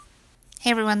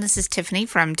everyone, this is Tiffany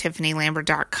from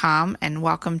TiffanyLambert.com, and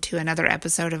welcome to another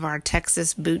episode of our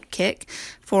Texas Boot Kick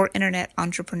for Internet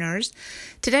Entrepreneurs.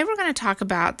 Today we're going to talk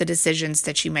about the decisions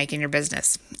that you make in your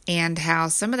business and how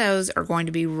some of those are going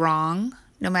to be wrong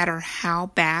no matter how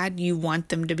bad you want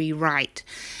them to be right.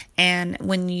 And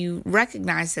when you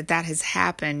recognize that that has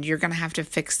happened, you're going to have to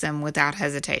fix them without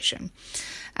hesitation.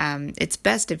 It's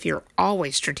best if you're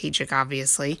always strategic,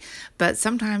 obviously, but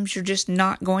sometimes you're just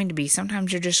not going to be.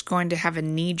 Sometimes you're just going to have a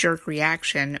knee-jerk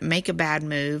reaction, make a bad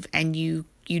move, and you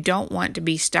don't want to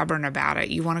be stubborn about it.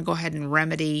 You want to go ahead and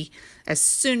remedy as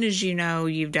soon as you know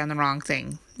you've done the wrong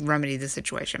thing, remedy the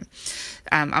situation.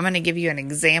 I'm going to give you an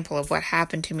example of what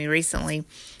happened to me recently.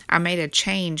 I made a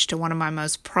change to one of my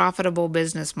most profitable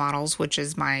business models, which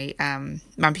is my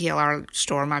PLR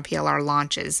store, my PLR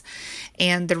launches.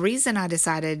 And the reason I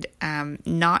decided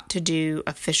not to do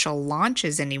official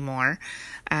launches anymore,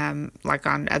 like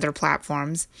on other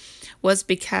platforms, was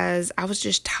because I was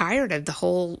just tired of the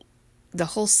whole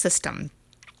system.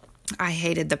 I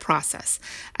hated the process.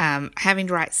 Having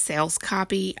to write sales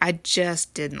copy, I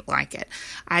just didn't like it.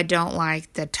 I don't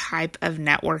like the type of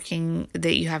networking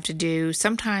that you have to do.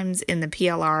 Sometimes in the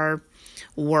PLR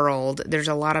world, there's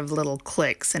a lot of little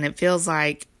clicks, and it feels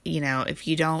like, if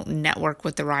you don't network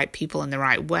with the right people in the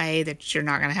right way, that you're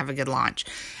not going to have a good launch.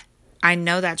 I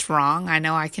know that's wrong. I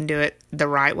know I can do it the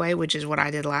right way, which is what I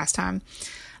did last time.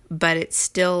 But it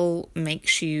still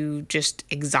makes you just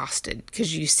exhausted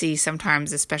because you see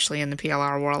sometimes, especially in the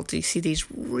PLR world, you see these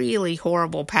really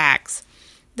horrible packs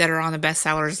that are on the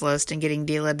bestsellers list and getting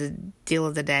deal of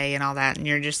the day and all that. And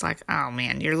you're just like, oh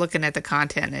man, you're looking at the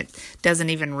content and it doesn't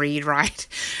even read right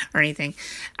or anything.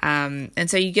 And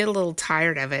so you get a little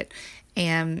tired of it.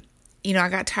 And I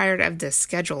got tired of the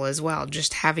schedule as well,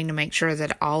 just having to make sure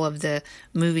that all of the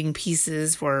moving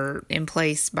pieces were in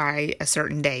place by a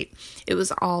certain date. It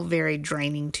was all very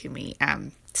draining to me.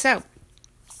 So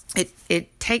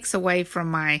it takes away from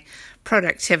my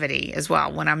productivity as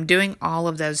well. When I'm doing all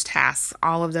of those tasks,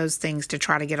 all of those things to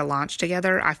try to get a launch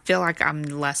together, I feel like I'm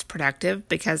less productive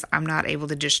because I'm not able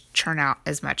to just churn out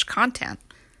as much content.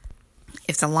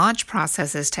 If the launch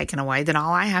process is taken away, then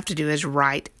all I have to do is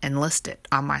write and list it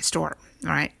on my store,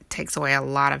 right? It takes away a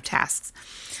lot of tasks.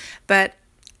 But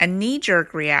a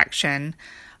knee-jerk reaction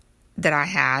that I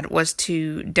had was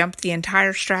to dump the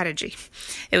entire strategy.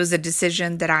 It was a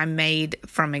decision that I made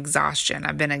from exhaustion.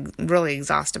 I've been really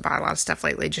exhausted by a lot of stuff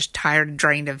lately, just tired,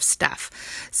 drained of stuff.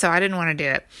 So I didn't want to do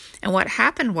it. And what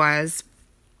happened was,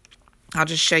 I'll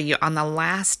just show you on the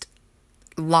last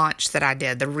launch that I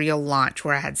did, the real launch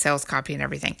where I had sales copy and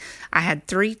everything, I had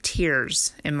 3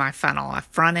 tiers in my funnel, a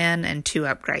front end and 2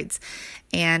 upgrades,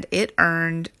 and it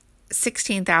earned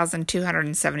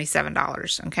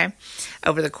 $16,277, okay,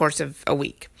 over the course of a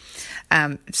week.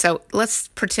 So let's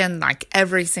pretend like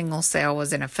every single sale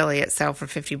was an affiliate sale for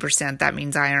 50%. That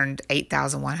means I earned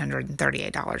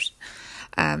 $8,138,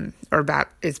 or about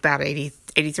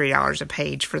 $83 a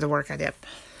page for the work I did.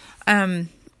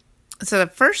 So the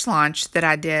first launch that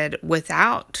I did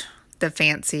without the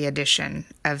fancy addition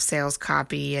of sales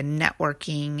copy and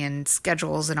networking and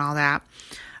schedules and all that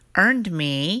earned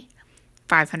me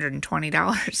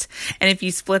 $520. And if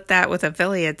you split that with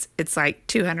affiliates, it's like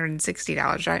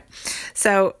 $260, right?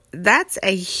 So that's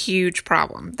a huge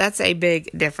problem. That's a big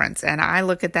difference. And I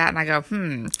look at that and I go,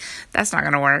 that's not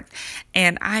going to work.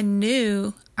 And I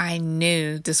knew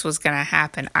this was going to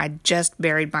happen. I just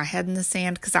buried my head in the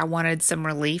sand because I wanted some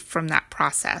relief from that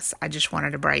process. I just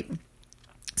wanted a break.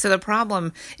 So the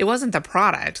problem, it wasn't the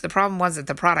product. The problem wasn't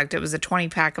the product. It was a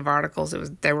 20-pack of articles.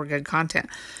 They were good content.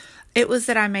 It was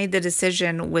that I made the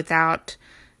decision without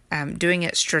doing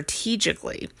it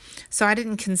strategically. So I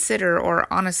didn't consider, or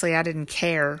honestly, I didn't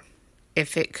care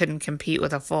if it couldn't compete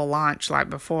with a full launch like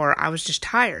before. I was just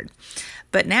tired.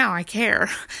 But now I care.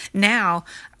 Now,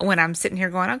 when I'm sitting here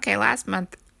going, okay, last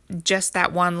month, just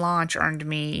that one launch earned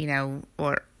me,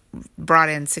 or brought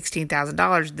in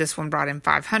 $16,000. This one brought in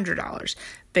 $500.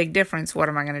 Big difference. What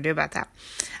am I going to do about that?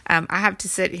 I have to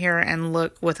sit here and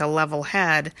look with a level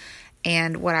head.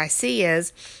 And what I see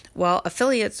is, well,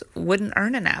 affiliates wouldn't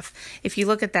earn enough. If you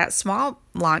look at that small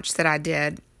launch that I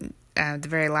did the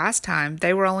very last time,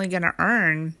 they were only going to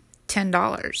earn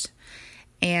 $10.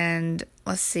 And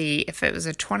let's see, if it was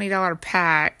a $20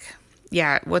 pack,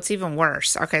 what's even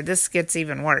worse? Okay, this gets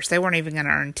even worse. They weren't even going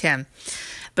to earn $10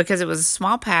 because it was a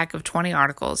small pack of 20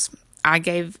 articles. I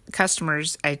gave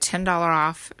customers a $10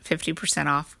 off, 50%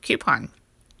 off coupon.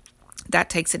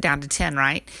 That takes it down to 10,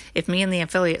 right? If me and the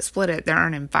affiliate split it, they're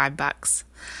earning $5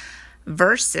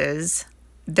 versus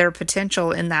their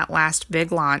potential in that last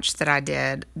big launch that I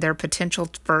did, their potential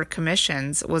for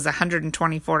commissions was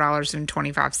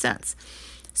 $124.25.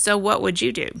 So what would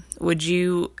you do? Would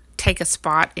you take a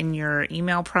spot in your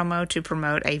email promo to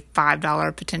promote a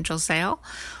 $5 potential sale?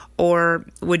 Or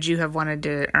would you have wanted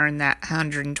to earn that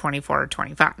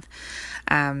 $124.25?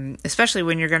 Especially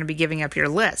when you're going to be giving up your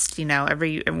list.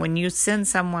 When you send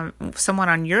someone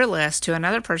on your list to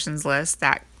another person's list,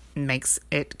 that makes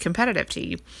it competitive to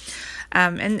you.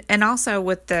 And also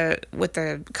with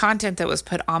the content that was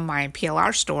put on my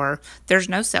PLR store, there's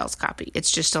no sales copy.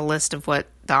 It's just a list of what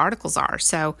the articles are.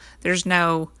 So there's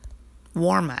no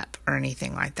warm up or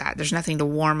anything like that. There's nothing to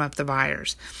warm up the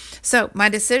buyers. So my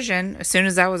decision, as soon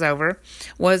as that was over,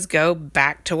 was go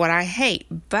back to what I hate.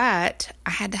 But I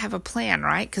had to have a plan,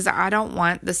 right? Because I don't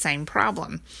want the same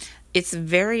problem. It's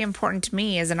very important to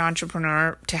me as an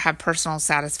entrepreneur to have personal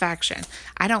satisfaction.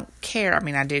 I don't care. I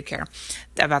mean, I do care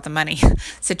about the money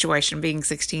situation being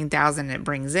 $16,000 it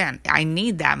brings in. I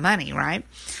need that money, right?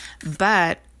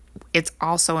 But it's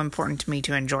also important to me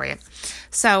to enjoy it.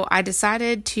 So I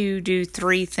decided to do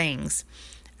 3 things.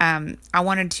 I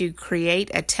wanted to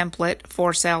create a template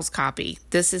for sales copy.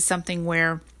 This is something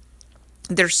where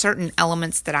there's certain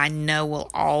elements that I know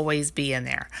will always be in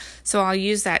there. So I'll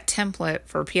use that template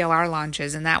for PLR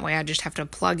launches, and that way I just have to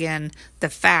plug in the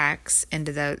facts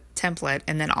into the template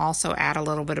and then also add a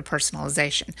little bit of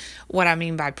personalization. What I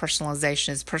mean by personalization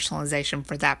is personalization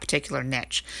for that particular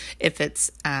niche. If it's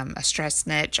a stress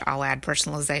niche, I'll add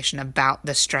personalization about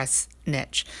the stress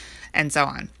niche, and so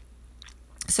on.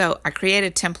 So I create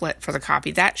a template for the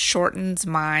copy. That shortens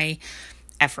my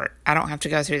effort. I don't have to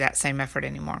go through that same effort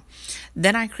anymore.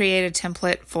 Then I create a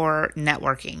template for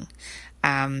networking.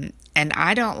 And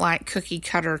I don't like cookie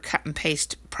cutter, cut and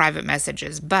paste private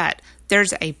messages, but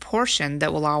there's a portion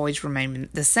that will always remain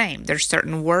the same. There's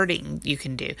certain wording you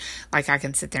can do. Like I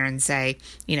can sit there and say,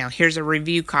 here's a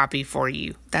review copy for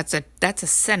you. That's a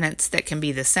sentence that can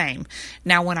be the same.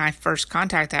 Now, when I first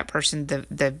contact that person,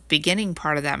 the beginning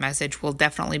part of that message will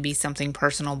definitely be something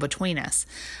personal between us.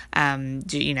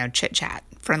 Chit chat,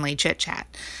 friendly chit chat.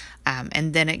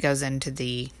 And then it goes into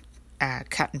the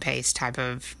cut and paste type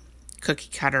of cookie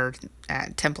cutter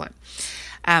template.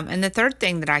 And the third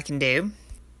thing that I can do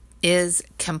is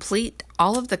complete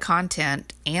all of the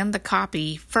content and the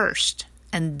copy first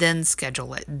and then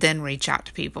schedule it, then reach out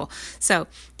to people. So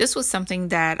this was something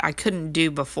that I couldn't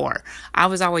do before. I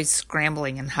was always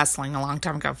scrambling and hustling a long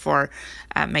time ago for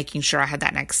making sure I had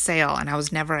that next sale, and I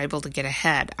was never able to get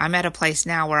ahead. I'm at a place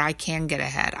now where I can get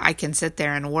ahead. I can sit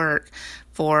there and work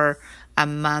for a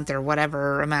month or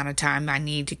whatever amount of time I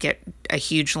need to get a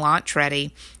huge launch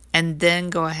ready, and then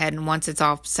go ahead and once it's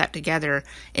all set together,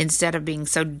 instead of being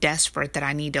so desperate that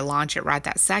I need to launch it right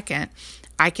that second,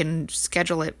 I can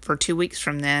schedule it for 2 weeks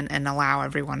from then and allow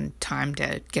everyone time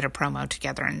to get a promo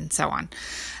together and so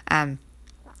on.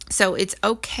 So it's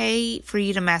okay for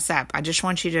you to mess up. I just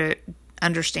want you to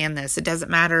understand this. It doesn't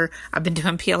matter. I've been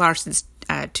doing PLR since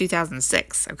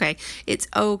 2006. Okay. It's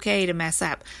okay to mess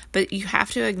up, but you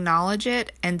have to acknowledge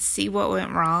it and see what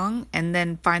went wrong and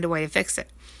then find a way to fix it.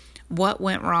 What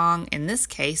went wrong in this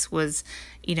case was,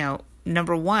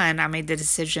 number one, I made the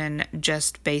decision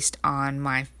just based on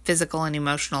my physical and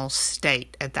emotional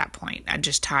state at that point. I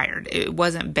just tired. It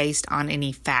wasn't based on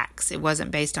any facts. It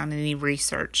wasn't based on any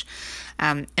research.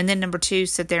 And then number two,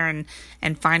 sit there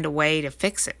and find a way to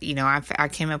fix it. I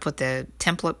came up with the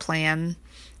template plan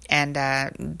and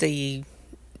the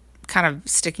kind of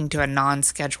sticking to a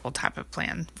non-schedule type of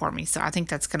plan for me. So I think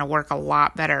that's going to work a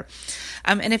lot better.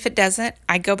 And if it doesn't,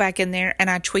 I go back in there and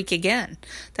I tweak again.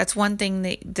 That's one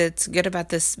thing that's good about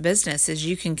this business is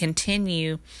you can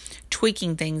continue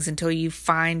tweaking things until you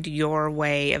find your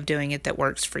way of doing it that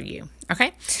works for you.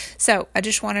 Okay. So I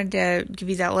just wanted to give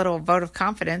you that little vote of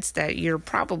confidence that you're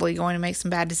probably going to make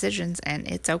some bad decisions and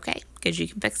it's okay because you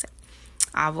can fix it.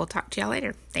 I will talk to y'all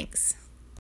later. Thanks.